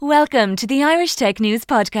Welcome to the Irish Tech News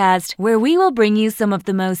Podcast, where we will bring you some of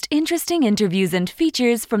the most interesting interviews and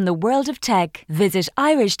features from the world of tech. Visit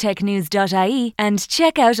irishtechnews.ie and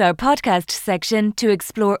check out our podcast section to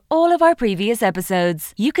explore all of our previous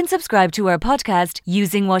episodes. You can subscribe to our podcast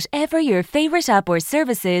using whatever your favourite app or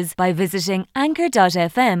service is by visiting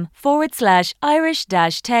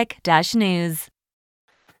anchor.fm/Irish-Tech-News.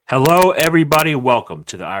 Hello, everybody. Welcome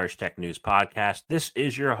to the Irish Tech News Podcast. This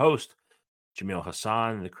is your host, Jamil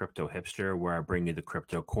Hassan, the crypto hipster, where I bring you the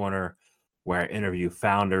crypto corner, where I interview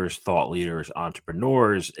founders, thought leaders,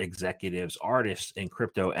 entrepreneurs, executives, artists in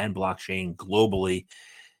crypto and blockchain globally.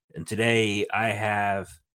 And today I've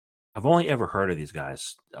only ever heard of these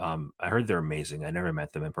guys. I heard they're amazing. I never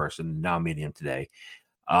met them in person. Now I'm meeting them today.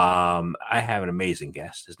 I have an amazing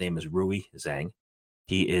guest. His name is Rui Zhang.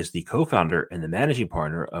 He is the co-founder and the managing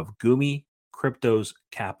partner of Gumi Crypto's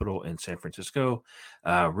Capital in San Francisco.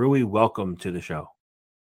 Rui, welcome to the show.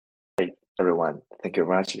 Hey, everyone. Thank you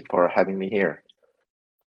very much for having me here.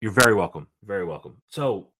 You're very welcome. Very welcome.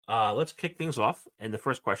 So let's kick things off. And the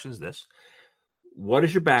first question is this. What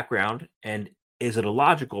is your background, and is it a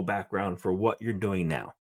logical background for what you're doing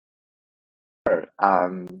now? Sure.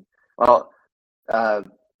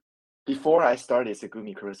 Before I started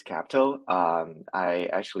Gumi Crypto's Capital, I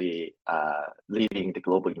actually leading the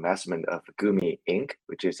global investment of Gumi Inc.,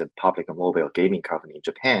 which is a public mobile gaming company in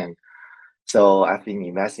Japan. So I've been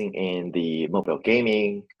investing in the mobile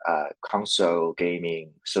gaming, console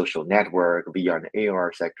gaming, social network, VR and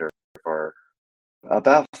AR sector for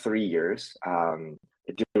about 3 years.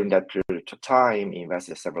 During that period of time,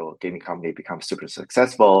 invested in several gaming companies, become super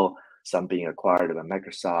successful. Some being acquired by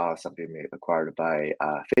Microsoft, some being acquired by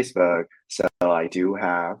Facebook. So I do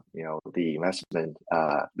have, the investment,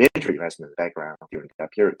 venture investment background during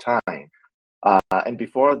that period of time. And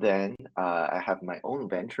before then, I have my own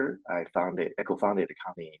venture. I co-founded a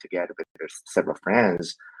company together with several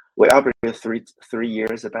friends. We operated about 3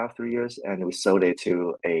 years, and we sold it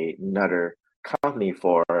to another company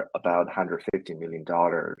for about $150 million.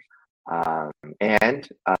 And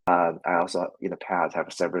I also, in the past,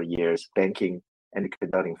 have several years banking and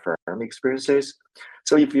consulting firm experiences.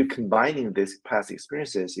 So if you're combining these past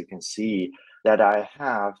experiences, you can see that I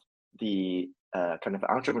have the kind of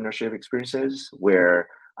entrepreneurship experiences where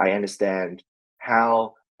I understand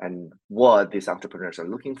how and what these entrepreneurs are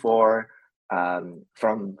looking for from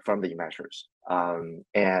the investors.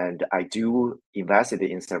 And I do invested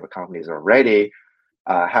in several companies already.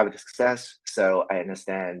 Have success, so I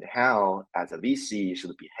understand how, as a VC,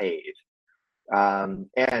 should behave. And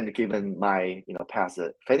given my past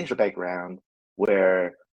financial background,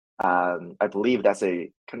 where I believe that's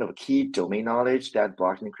a kind of a key domain knowledge that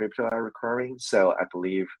blockchain and crypto are requiring. So I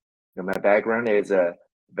believe my background is a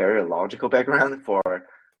very logical background for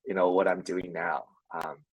what I'm doing now.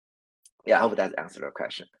 I hope that answered your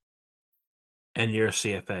question. And you're a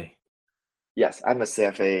CFA? Yes, I'm a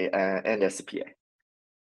CFA and a CPA.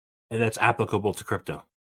 And that's applicable to crypto,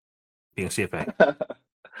 being a CFA. At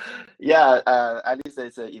least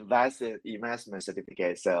it's an investment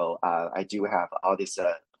certificate. So I do have all this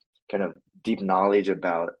kind of deep knowledge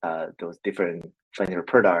about those different financial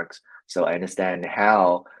products. So I understand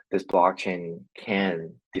how this blockchain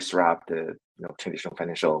can disrupt the traditional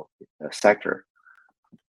financial sector.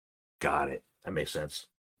 Got it. That makes sense.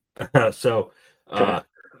 So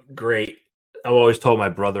great. I've always told my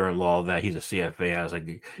brother-in-law that he's a CFA. I was like,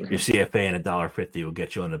 your CFA and $1.50 will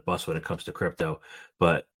get you on the bus when it comes to crypto,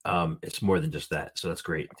 but it's more than just that. So that's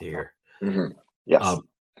great to hear. Mm-hmm. Yes.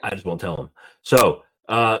 I just won't tell him. So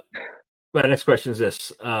my next question is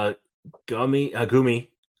this. Gumi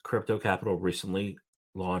Crypto Capital recently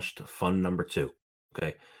launched fund number 2.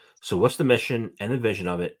 Okay. So what's the mission and the vision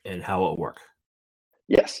of it, and how will it work?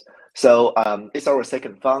 Yes. So it's our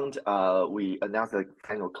second fund. We announced the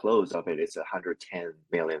final close of it. It's 110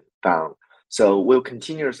 million pound. So we'll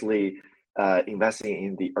continuously investing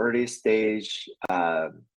in the early stage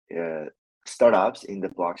startups in the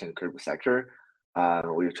blockchain and crypto sector.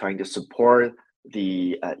 We're trying to support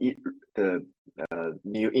the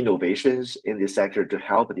new innovations in this sector to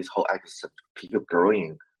help this whole ecosystem keep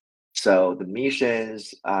growing. So the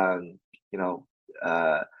missions,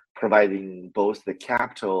 providing both the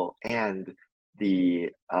capital and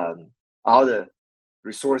the all the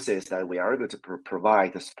resources that we are able to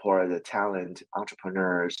provide to support the talent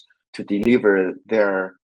entrepreneurs to deliver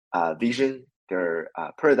their vision, their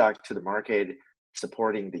product to the market,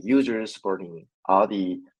 supporting the users, supporting all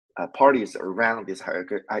the parties around this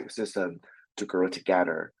ecosystem to grow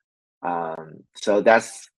together. So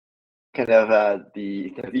that's kind of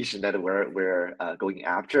the vision that we're going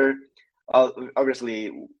after. Obviously,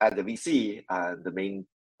 at the VC, the main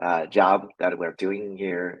job that we're doing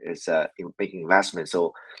here is in making investments.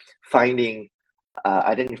 So finding,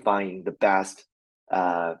 identifying the best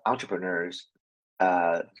entrepreneurs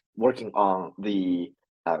working on the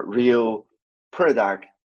real product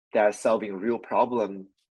that's solving real problem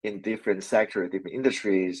in different sectors, different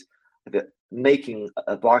industries, making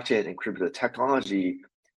a blockchain and crypto technology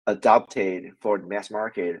adopted for the mass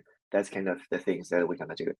market. That's kind of the things that we're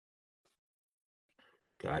gonna do.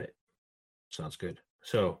 Got it. Sounds good.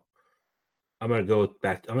 So I'm going to go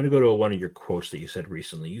back. I'm going to go to one of your quotes that you said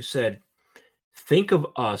recently. You said, think of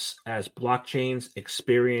us as blockchains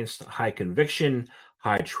experienced high conviction,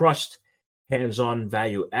 high trust, hands-on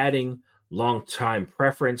value adding, long-time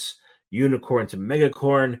preference, unicorn to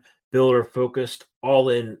megacorn, builder focused,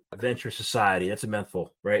 all-in venture society. That's a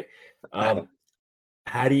mouthful, right?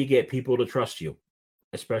 How do you get people to trust you,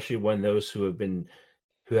 especially when those who have been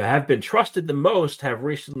trusted the most have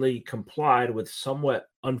recently complied with somewhat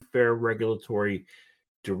unfair regulatory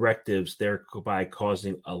directives, thereby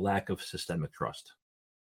causing a lack of systemic trust?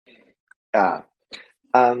 Yeah.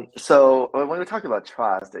 So when we talk about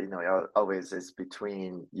trust, it always is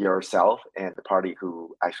between yourself and the party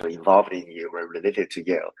who actually involved in you or related to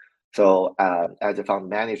you. So as a fund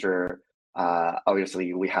manager,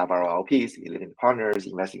 obviously we have our LPs, limited partners,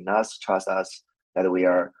 investing in us, trust us that we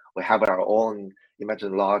have our own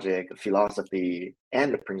imagined logic, philosophy,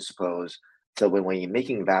 and the principles. So when we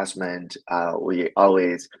making investment, we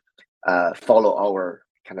always follow our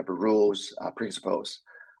kind of rules, principles.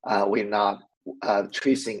 We're not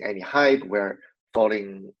chasing any hype. We're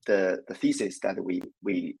following the thesis that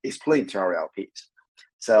we explain to our LPs.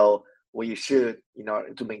 So we should,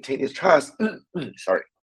 to maintain this trust. Sorry,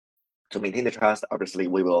 to maintain the trust. Obviously,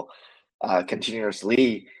 we will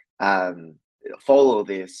continuously follow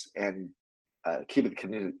this and keep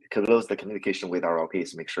close the communication with our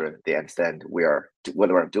LPs, make sure they understand what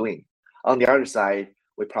we're doing. On the other side,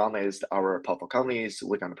 we promised our portfolio companies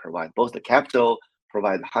we're going to provide both the capital,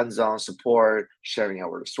 provide hands-on support, sharing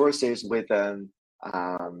our resources with them,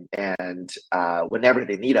 and whenever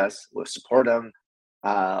they need us, we'll support them.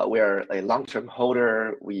 We're a long-term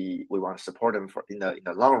holder. We want to support them in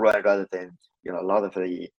the long run rather than a lot of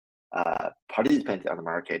the participants on the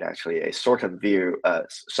market actually a short-term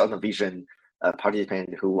vision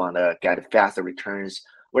participant who want to get faster returns.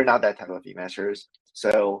 We're not that type of investors.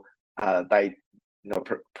 So by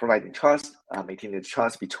providing trust, maintaining the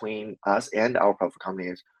trust between us and our portfolio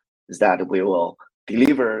companies, is that we will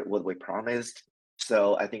deliver what we promised.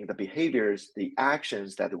 So I think the behaviors, the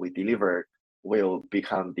actions that we deliver will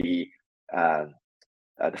become the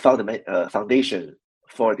foundation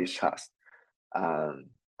for this trust. I'm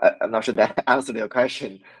not sure that answered your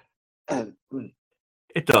question.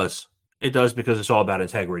 It does. It does, because it's all about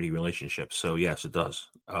integrity relationships. So yes, it does.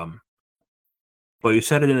 But you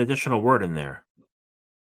said an additional word in there,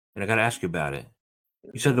 and I got to ask you about it.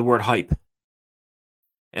 You said the word hype.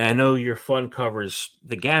 And I know your fund covers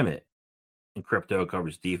the gamut in crypto. It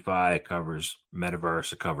covers DeFi, it covers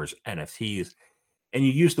metaverse, it covers NFTs. And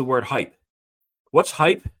you use the word hype. What's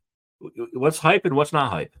hype? What's hype and what's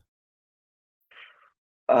not hype?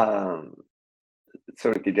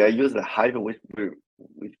 Sorry, did I use the hype?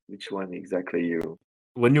 Which one exactly you?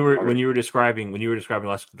 When you were describing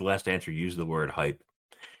the last answer, you used the word hype.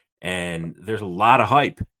 And there's a lot of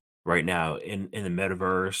hype right now in the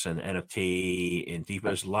metaverse and NFT and DeFi.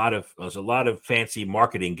 There's a lot of fancy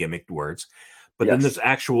marketing gimmicked words, but then there's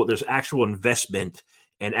actual investment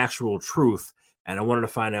and actual truth. And I wanted to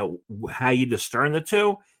find out how you discern the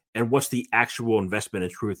two and what's the actual investment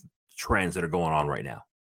and truth trends that are going on right now.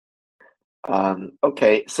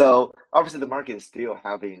 Okay, so obviously the market is still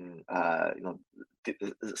having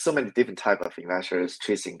so many different type of investors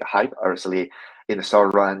chasing the hype. Obviously, in the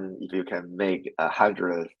short run, if you can make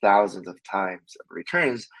hundreds, thousands of times of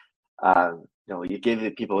returns, you give the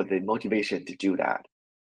people the motivation to do that.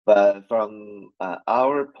 But from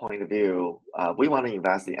our point of view, we want to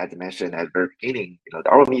invest in, as I mentioned at the very beginning,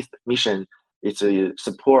 our mission is to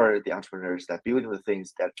support the entrepreneurs that building the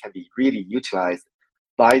things that can be really utilized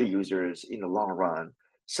by the users in the long run.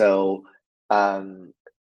 So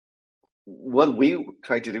what we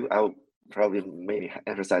try to do, I'll probably maybe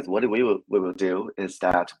emphasize what we will do is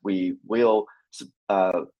that we will,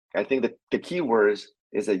 I think the key words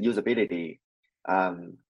is a usability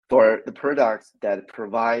for the products that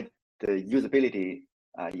provide the usability,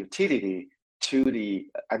 utility to the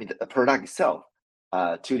product itself,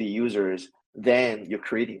 to the users. Then you're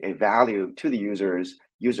creating a value to the users.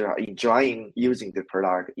 Users are enjoying using the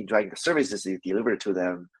product, enjoying the services you deliver to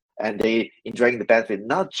them, and they enjoying the benefit,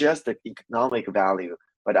 not just the economic value,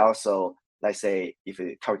 but also let's say if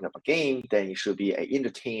you're talking about a game, then it should be a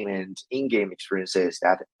entertainment in-game experiences.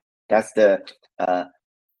 That's the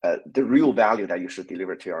real value that you should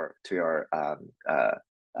deliver to your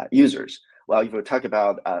users. Well, if we talk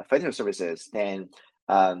about financial services, then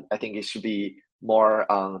I think it should be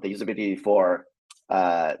more on the usability for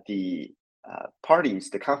the parties,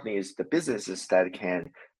 the companies, the businesses that can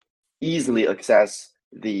easily access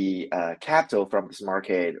the capital from this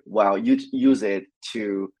market while you use it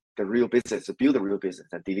to the real business, to build the real business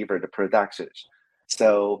and deliver the productions.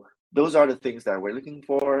 So those are the things that we're looking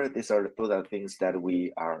for. Those are the things that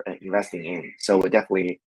we are investing in. So we're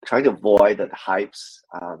definitely trying to avoid the hypes.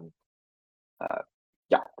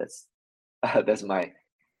 Yeah, that's my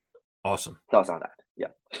Awesome. thoughts on that. Yeah.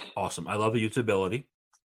 Awesome. I love the usability.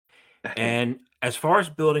 And as far as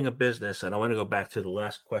building a business, and I want to go back to the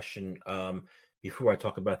last question before I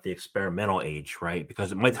talk about the experimental age, right?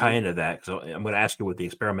 Because it might tie into that. So I'm going to ask you what the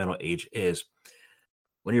experimental age is.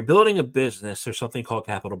 When you're building a business, there's something called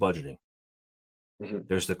capital budgeting.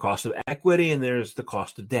 There's the cost of equity and there's the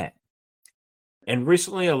cost of debt. And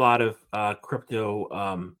recently, a lot of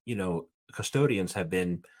crypto, custodians have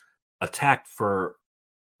been attacked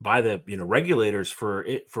by the regulators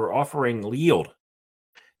for offering yield.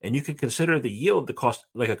 And you can consider the yield the cost,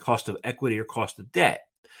 like a cost of equity or cost of debt,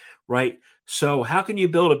 right? So how can you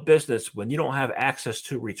build a business when you don't have access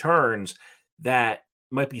to returns that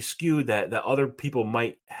might be skewed that other people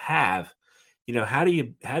might have? How do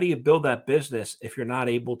you build that business if you're not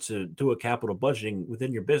able to do a capital budgeting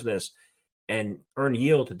within your business and earn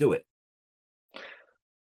yield to do it?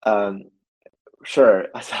 Sure.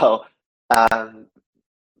 So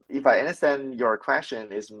if I understand your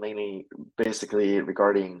question is mainly basically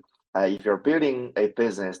regarding if you're building a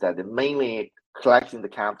business that is mainly collecting the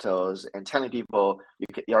capitals and telling people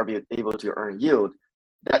you'll be able to earn yield,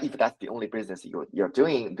 that if that's the only business you're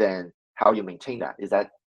doing, then how you maintain that? Is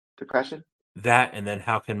that the question? That, and then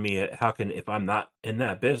how can if I'm not in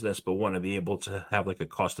that business but want to be able to have like a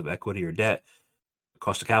cost of equity or debt,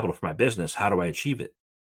 cost of capital for my business, how do I achieve it?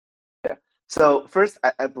 Yeah. So first,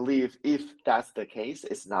 I believe if that's the case,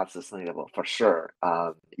 it's not sustainable for sure.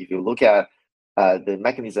 If you look at the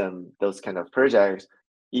mechanism, those kind of projects,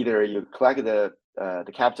 either you collect the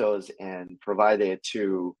capitals and provide it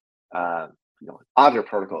to other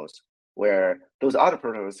protocols, where those other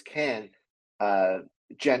protocols can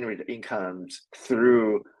generate incomes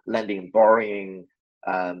through lending and borrowing,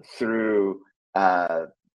 through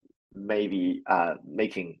maybe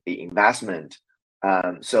making the investment.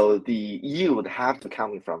 So the yield have to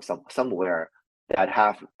come from somewhere that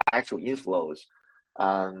have actual inflows.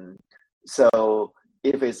 So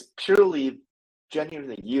if it's purely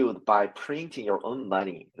generating yield by printing your own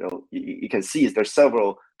money, you can see there's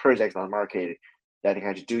several projects on the market that are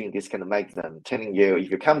actually doing this kind of mechanism, telling you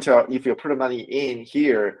if you put money in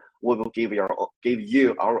here, we will give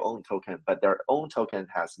you our own token, but their own token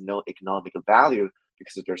has no economic value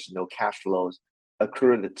because there's no cash flows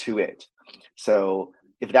accrued to it. So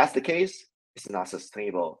if that's the case, it's not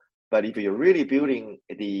sustainable. But if you're really building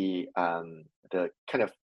the kind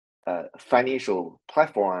of financial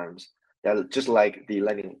platforms that just like the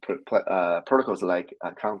lending protocols like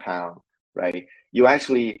Compound, right? You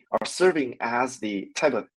actually are serving as the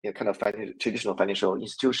type of kind of traditional financial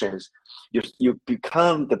institutions. You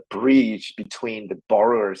become the bridge between the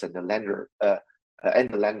borrowers and the lenders,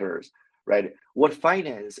 right? What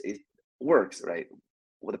finance works, right?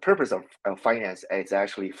 Well, the purpose of finance is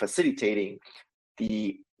actually facilitating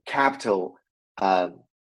the capital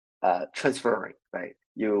transferring, right?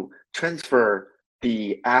 You transfer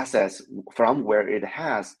the assets from where it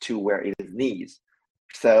has to where it needs.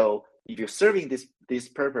 So if you're serving this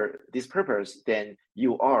purpose, then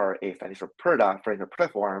you are a financial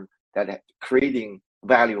platform that creating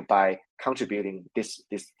value by contributing this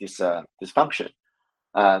function.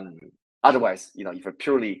 Otherwise, if you're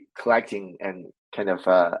purely collecting and kind of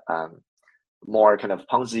more kind of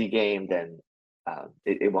Ponzi game, then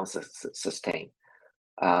it won't sustain.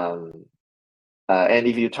 And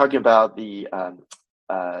if you're talking about the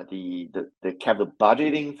capital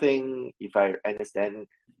budgeting thing, if I understand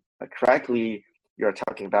correctly, you're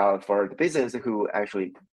talking about for the business who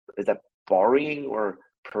actually is that borrowing or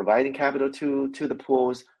providing capital to the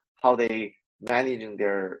pools, how they managing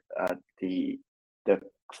their the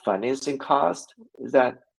financing cost. Is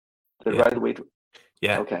that the right way to?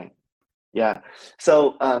 Yeah. Okay. Yeah.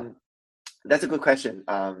 So that's a good question.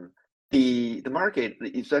 The market,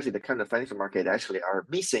 especially the kind of financial market, actually are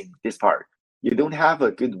missing this part. You don't have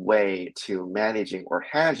a good way to managing or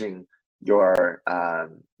hedging your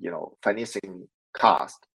financing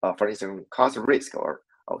cost risk, or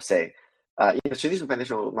I'll say in the traditional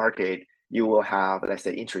financial market, you will have, let's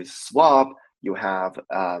say, interest swap. You have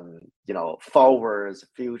forwards,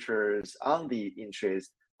 futures on the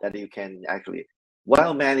interest that you can actually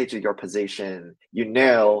well manage your position.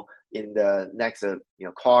 In the next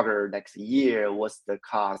quarter, next year, what's the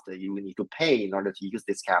cost that you need to pay in order to use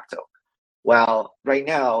this capital. Well, right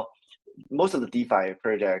now, most of the DeFi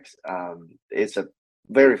projects, it's a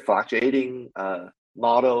very fluctuating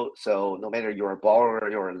model. So no matter you're a borrower,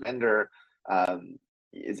 you're a lender,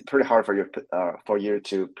 it's pretty hard for you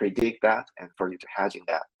to predict that and for you to hedging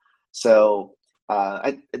that. So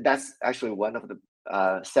that's actually one of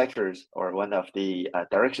the sectors or one of the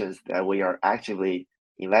directions that we are actively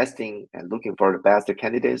investing and looking for the best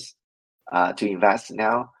candidates to invest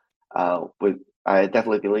now. I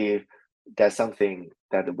definitely believe that's something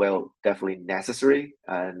that will definitely necessary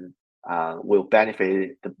and will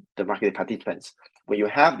benefit the market participants. When you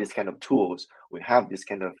have this kind of tools, we have this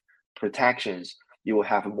kind of protections, you will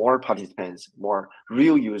have more participants, more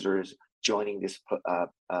real users joining this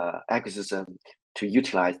ecosystem to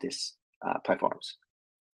utilize these platforms.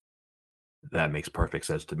 That makes perfect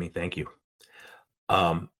sense to me. Thank you.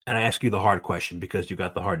 And I ask you the hard question because you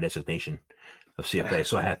got the hard designation of CFA,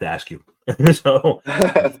 so I have to ask you. So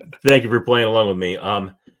thank you for playing along with me.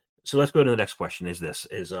 So let's go to the next question.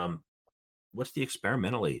 What's the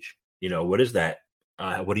experimental age? What is that?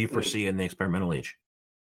 What do you foresee in the experimental age?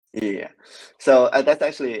 Yeah, so that's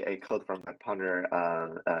actually a quote from my partner,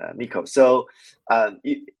 Miko. So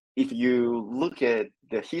if you look at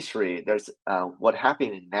the history, there's what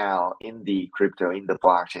happening now in the crypto, in the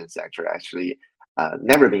blockchain sector, actually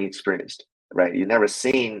never been experienced, right? You've never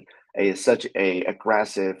seen such a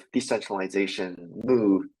aggressive decentralization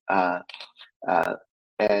move,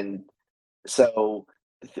 and so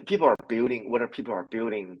people are building. What people are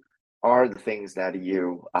building are the things that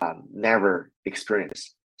you never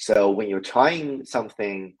experienced. So when you're trying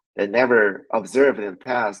something that never observed in the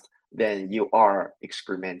past, then you are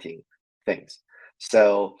experimenting things.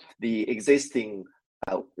 So the existing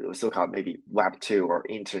so-called maybe Web2 or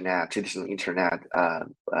traditional internet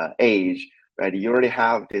age, right? You already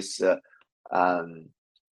have this a kind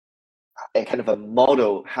of a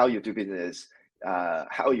model how you do business,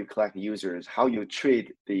 how you collect users, how you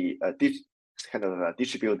treat the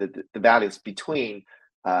distribute the values between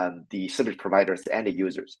the service providers and the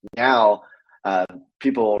users. Now,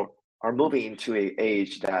 people are moving into an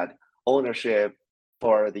age that ownership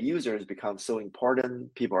for the users becomes so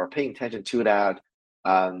important. People are paying attention to that.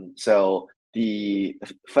 So the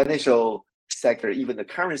financial sector, even the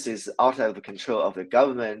currencies outside of the control of the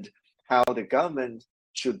government, how the government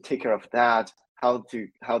should take care of that, how the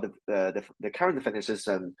current financial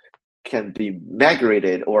system can be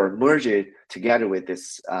migrated or merged together with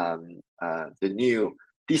this the new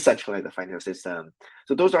decentralized financial system.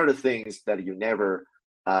 So those are the things that you never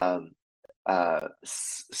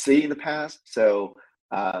see in the past. So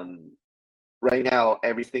right now,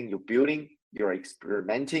 everything you're building, you're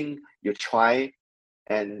experimenting, you try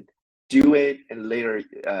and do it, and later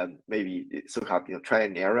maybe so-called try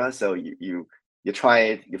and error. So you try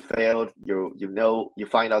it, you failed, you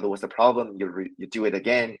find out what's the problem, you do it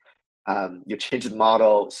again, you change the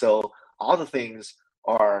model. So all the things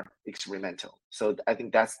are experimental. So I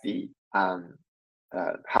think that's the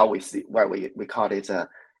how we see why we call it a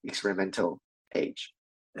experimental age.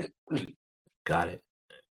 Got it.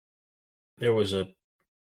 There was a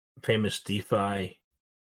famous DeFi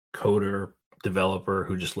coder developer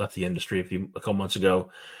who just left the industry a couple months ago,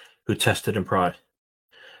 who tested in prod.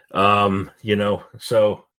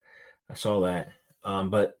 So I saw that.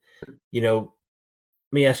 But let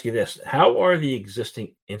me ask you this: how are the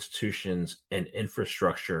existing institutions and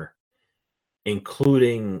infrastructure,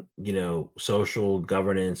 including social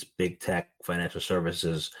governance, big tech, financial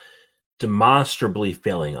services, demonstrably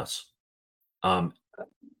failing us?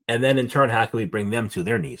 And then in turn, how can we bring them to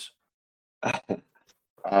their knees?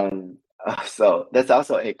 So that's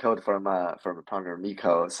also a code from a partner,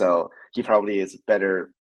 Miko. So he probably is a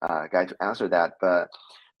better guy to answer that. But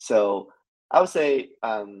so I would say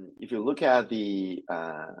if you look at the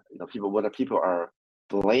what people are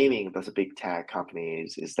blaming those big tech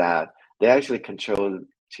companies is that they actually controlling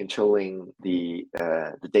the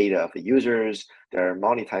data of the users. They're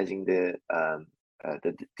monetizing the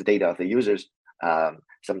data of the users.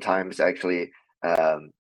 Sometimes actually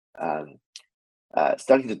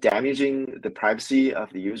starting to damaging the privacy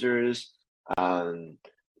of the users.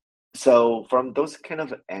 So from those kind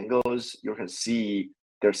of angles, you can see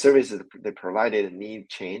their services they provided need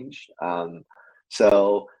change.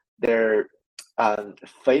 So they're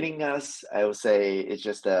fighting us. I would say it's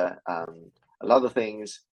just a lot of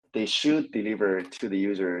things they should deliver to the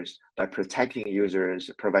users by protecting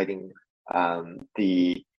users, providing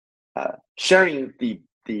the sharing the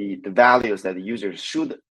values that the users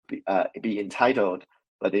should be entitled,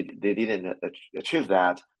 but they didn't achieve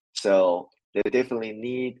that. So they definitely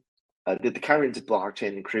need the current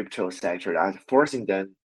blockchain and crypto sector are forcing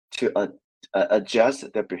them to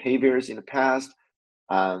adjust their behaviors in the past.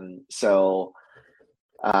 I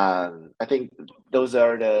think those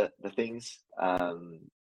are the things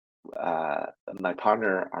my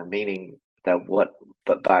partner are meaning that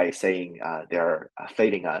but by saying they're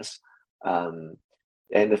failing us.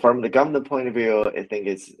 And from the government point of view, I think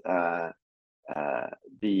it's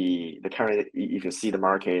the current, if you see the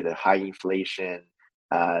market, the high inflation,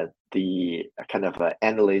 the kind of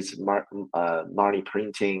endless money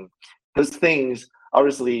printing, those things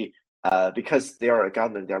obviously because they are a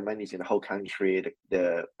government, they are managing the whole country,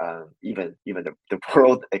 even the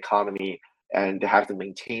world economy, and they have to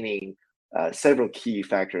maintaining several key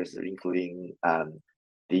factors, including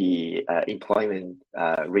the employment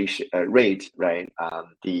rate, right?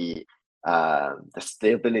 The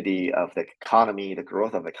stability of the economy, the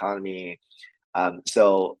growth of the economy.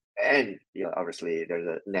 And obviously there's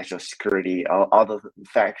a national security, all those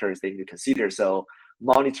factors they need to consider. So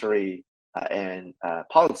monetary and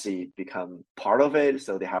policy become part of it.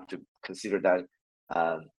 So they have to consider that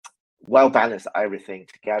well balance everything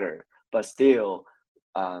together. But still,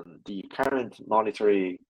 the current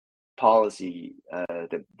monetary policy,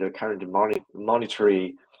 the current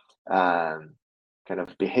monetary kind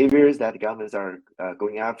of behaviors that governments are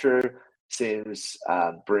going after seems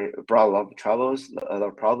brought a lot of troubles, a lot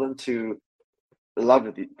of problem to a lot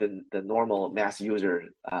of the normal mass user.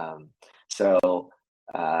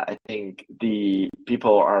 I think the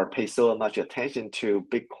people are pay so much attention to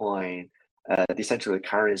Bitcoin, decentralized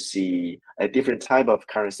currency, a different type of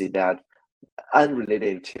currency that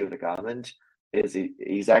unrelated to the government is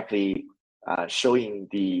exactly showing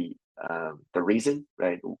the reason,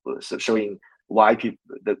 right? So showing why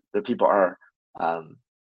the people are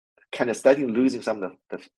kind of starting losing some of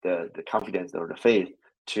the confidence or the faith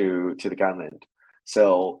to the government.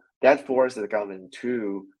 So that forces the government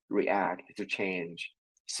to react, to change.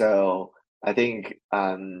 So I think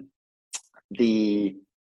the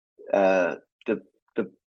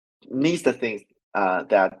needs the things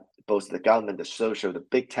that both the government, the social, the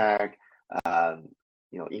big tech,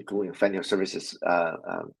 including financial services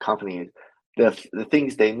companies, the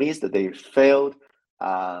things they missed, that they failed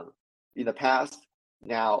in the past.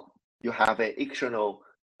 Now you have an external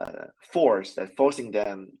force that's forcing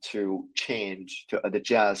them to change, to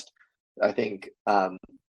adjust. I think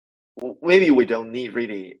maybe we don't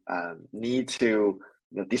really need to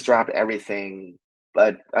disrupt everything,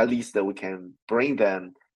 but at least that we can bring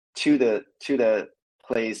them to the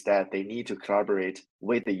place that they need to collaborate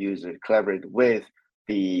with the user, collaborate with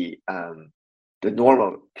the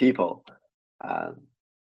normal people.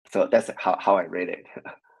 So that's how I rate it.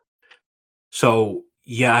 So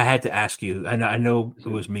yeah, I had to ask you, and I know it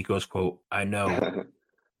was Miko's quote. I know,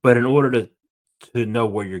 but in order to know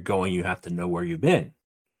where you're going, you have to know where you've been,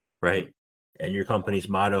 right? And your company's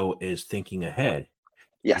motto is thinking ahead.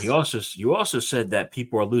 Yes. You also said that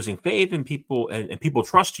people are losing faith and people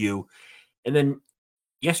trust you. And then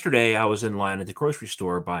yesterday I was in line at the grocery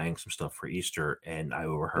store buying some stuff for Easter, and I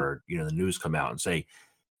overheard the news come out and say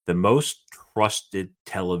the most trusted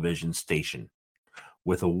television station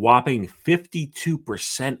with a whopping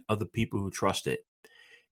 52% of the people who trust it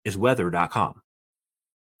is weather.com.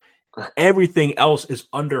 Everything else is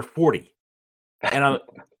under 40. And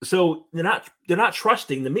so they're not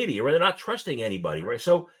trusting the media, right? They're not trusting anybody, right?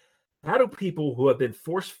 So how do people who have been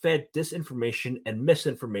force-fed disinformation and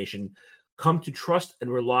misinformation come to trust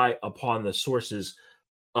and rely upon the sources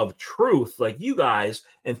of truth like you guys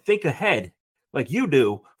and think ahead like you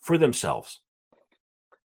do for themselves?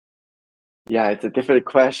 Yeah, it's a different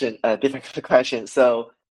question. Different question.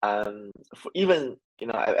 So, for even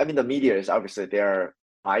I mean, the media is obviously they're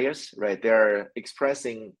biased, right? They're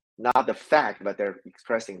expressing not the fact, but they're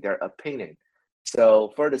expressing their opinion.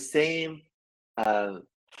 So, for the same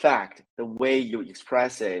fact, the way you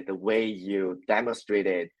express it, the way you demonstrate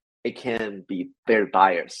it, it can be very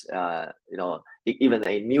biased. Even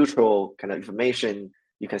a neutral kind of information,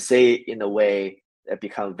 you can say it in a way that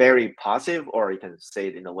become very positive, or you can say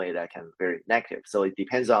it in a way that can be very negative. So it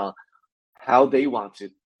depends on how they want to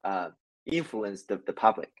influence the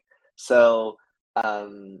public. So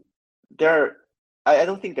they're I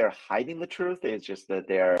don't think they're hiding the truth. It's just that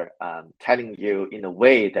they're telling you in a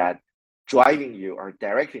way that driving you or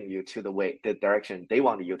directing you to the direction they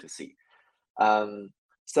want you to see.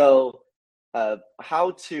 So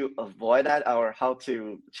how to avoid that or how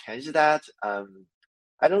to change that?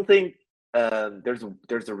 I don't think there's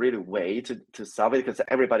a really way to solve it, because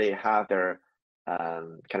everybody have their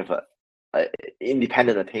kind of a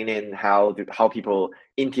independent opinion. How people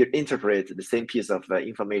interpret the same piece of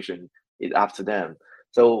information is up to them.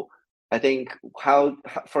 So I think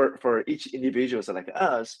for each individual, so like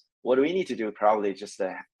us, what we need to do probably just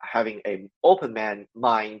having an open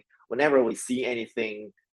mind whenever we see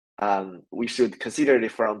anything. We should consider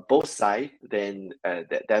it from both sides. Then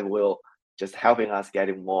that will just helping us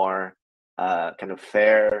getting more kind of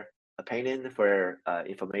fair opinion for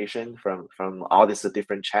information from all these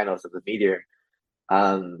different channels of the media.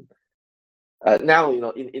 Now,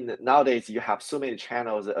 nowadays you have so many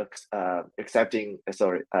channels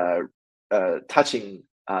touching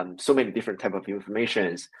so many different type of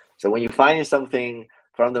informations. So when you find something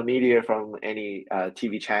from the media, from any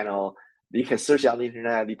TV channel, you can search on the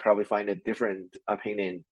internet. You probably find a different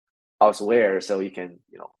opinion elsewhere. So you can,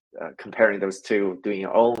 comparing those two, doing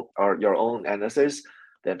your own analysis,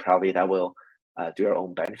 then probably that will do your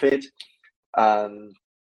own benefit. That's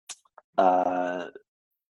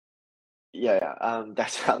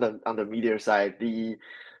on the media side. The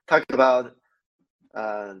talk about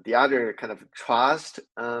the other kind of trust.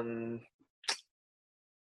 I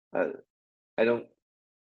don't.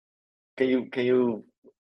 Can you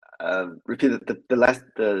repeat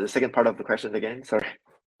the second part of the question again? Sorry.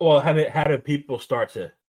 Well, how do people start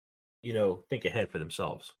to, think ahead for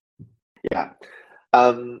themselves? Yeah.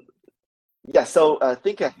 So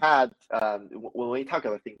think ahead. When we talk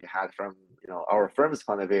about think ahead from our firm's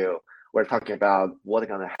point of view, we're talking about what's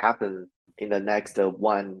going to happen in the next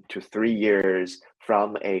 1 to 3 years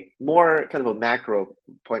from a more kind of a macro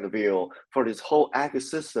point of view for this whole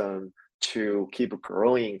ecosystem to keep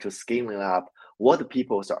growing, to scaling up. What the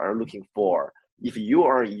people are looking for. If you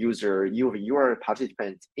are a user, you are a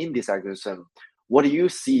participant in this ecosystem, what do you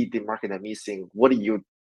see the market are missing? What do you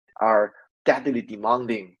are definitely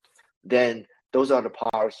demanding? Then those are the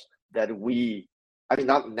parts that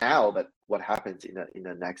not now, but what happens in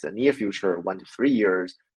the next near future, 1 to 3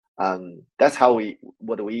 years. That's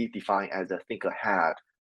what we define as a think ahead.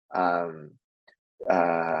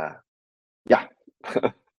 Yeah.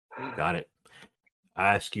 Got it.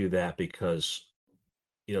 I ask you that because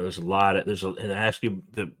and I asked you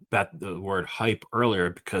about the word hype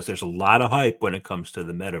earlier because there's a lot of hype when it comes to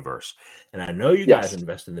the metaverse, and I know you guys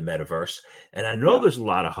invest in the metaverse, and I know there's a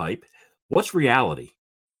lot of hype. What's reality?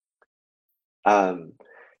 The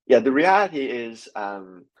reality is I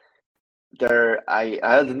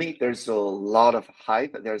admit there's a lot of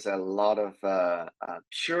hype. There's a lot of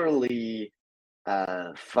purely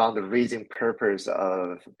fundraising purpose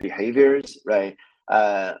of behaviors, right?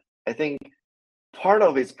 I think part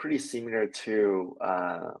of it's pretty similar to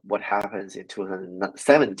what happens in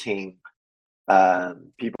 2017.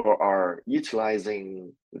 People are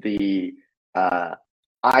utilizing the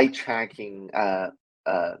eye tracking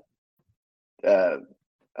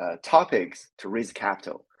topics to raise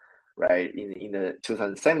capital, right? In the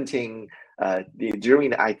 2017, during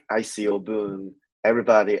the ICO boom,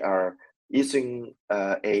 everybody are issuing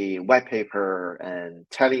a white paper and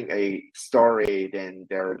telling a story, then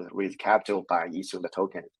they're raise capital by issuing the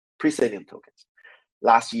tokens, pre-selling tokens.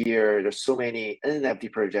 Last year, there's so many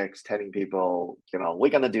NFT projects telling people, we're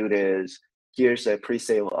gonna do this. Here's a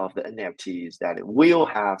pre-sale of the NFTs that will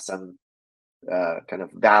have some kind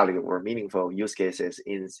of value or meaningful use cases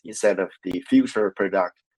instead of the future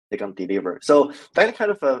product they can deliver. So that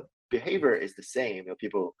kind of a behavior is the same.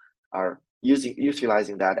 People are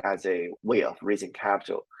utilizing that as a way of raising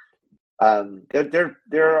capital. There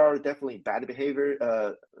are definitely bad behavior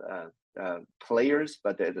players,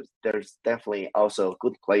 but there's definitely also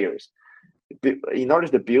good players. In order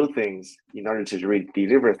to build things, in order to really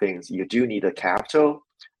deliver things, you do need a capital.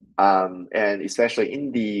 And especially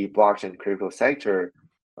in the blockchain crypto sector,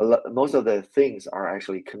 most of the things are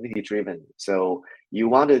actually community driven. So you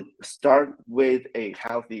want to start with a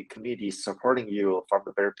healthy community supporting you from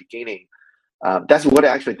the very beginning. That's what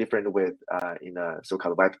actually different with in a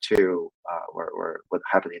so-called Web2, where what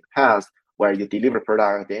happened in the past, where you deliver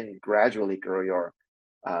product, then gradually grow your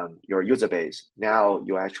user base. Now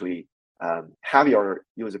you actually have your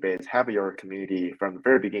user base, have your community from the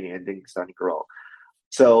very beginning, and then start to grow.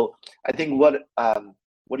 So I think what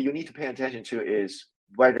you need to pay attention to is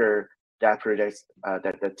whether that project,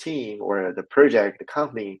 that the team or the project, the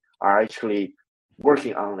company are actually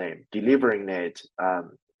working on it, delivering it.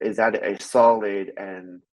 Is that a solid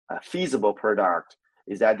and feasible product?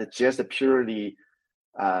 Is that just a purely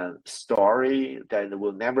story that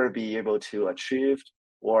will never be able to achieve,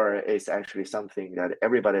 or is actually something that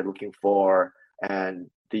everybody looking for, and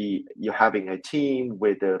you're having a team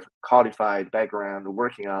with a qualified background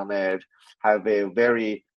working on it, have a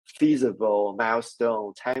very feasible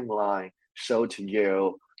milestone timeline show to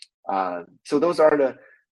you. So those are the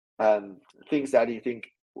things that I think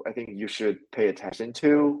you should pay attention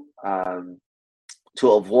to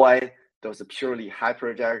avoid those purely high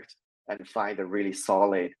projects and find a really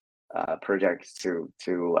solid projects to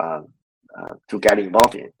get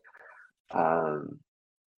involved in. I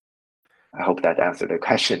hope that answered the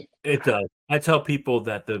question. It does. I tell people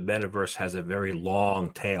that the metaverse has a very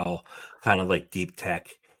long tail, kind of like deep tech.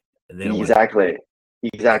 And they don't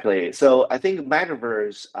Exactly. So I think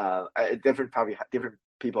metaverse, different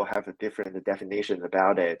people have a different definition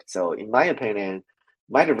about it. So in my opinion,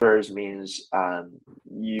 metaverse means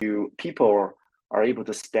people are able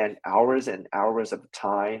to spend hours and hours of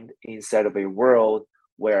time inside of a world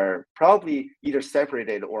where probably either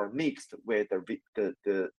separated or mixed with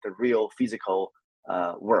the real physical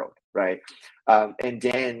world, right? And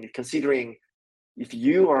then considering if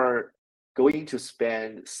you are going to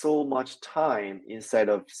spend so much time inside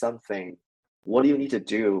of something, what do you need to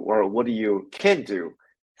do, or what do you can do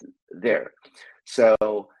there?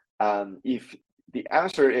 So if the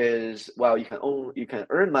answer is, well, you can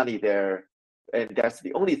earn money there, and that's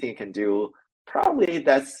the only thing you can do, probably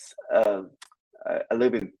that's a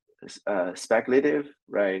little bit speculative,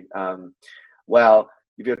 right? Well,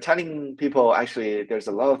 if you're telling people actually there's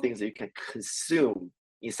a lot of things that you can consume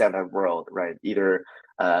inside that world, right? Either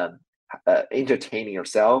entertaining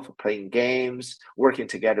yourself, playing games, working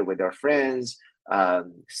together with your friends,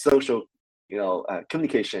 social,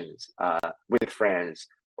 communications with friends,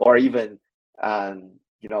 or even,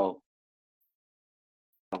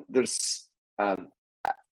 there's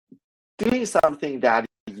doing something that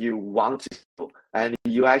you want to do, and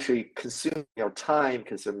you actually consume your time,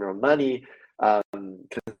 consume your money,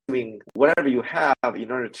 consuming whatever you have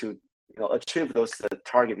in order to achieve those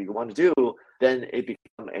target you want to do, then it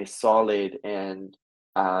becomes a solid and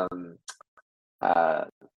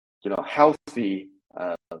healthy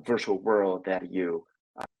virtual world that you're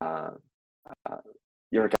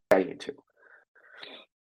getting into.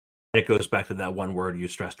 It goes back to that one word you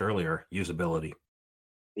stressed earlier, usability.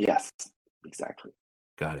 Yes, exactly.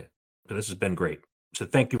 Got it. So this has been great. So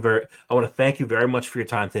I want to thank you very much for your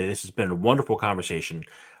time today. This has been a wonderful conversation.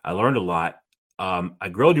 I learned a lot. I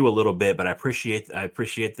grilled you a little bit, but I appreciate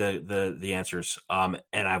the answers. And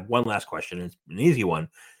I have one last question. It's an easy one.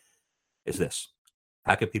 Is this: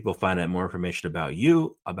 how can people find out more information about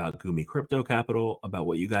you, about Gumi Crypto Capital, about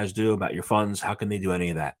what you guys do, about your funds? How can they do any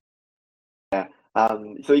of that? Yeah.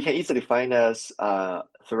 So you can easily find us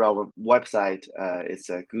through our website. It's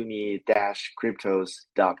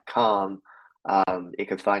gumi-cryptos.com. You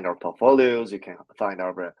can find our portfolios. You can find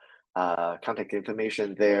our contact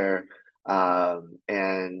information there.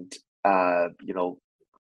 And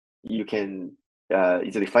you can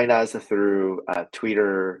easily find us through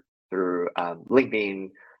Twitter, through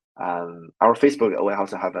LinkedIn. Our Facebook, we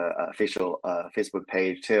also have a official Facebook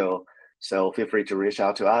page too. So feel free to reach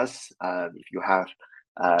out to us if you have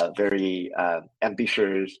a very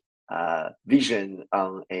ambitious vision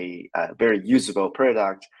on a very usable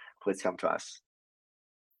product. Please come to us.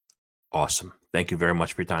 Awesome. Thank you very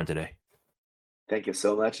much for your time today. Thank you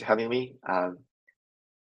so much for having me.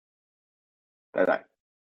 Bye-bye.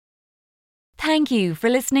 Thank you for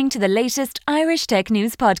listening to the latest Irish Tech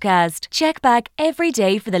News podcast. Check back every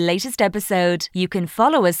day for the latest episode. You can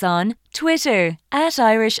follow us on Twitter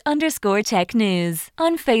 @Irish_Tech News,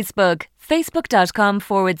 on Facebook,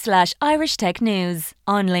 facebook.com/Irish Tech News,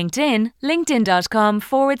 on LinkedIn,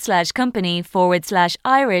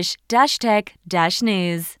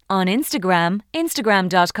 linkedin.com/Irish-Tech-News, on Instagram,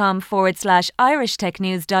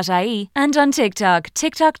 instagram.com/IrishTechNews.ie, and on TikTok,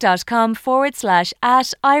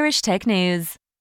 tiktok.com/@Irish Tech News.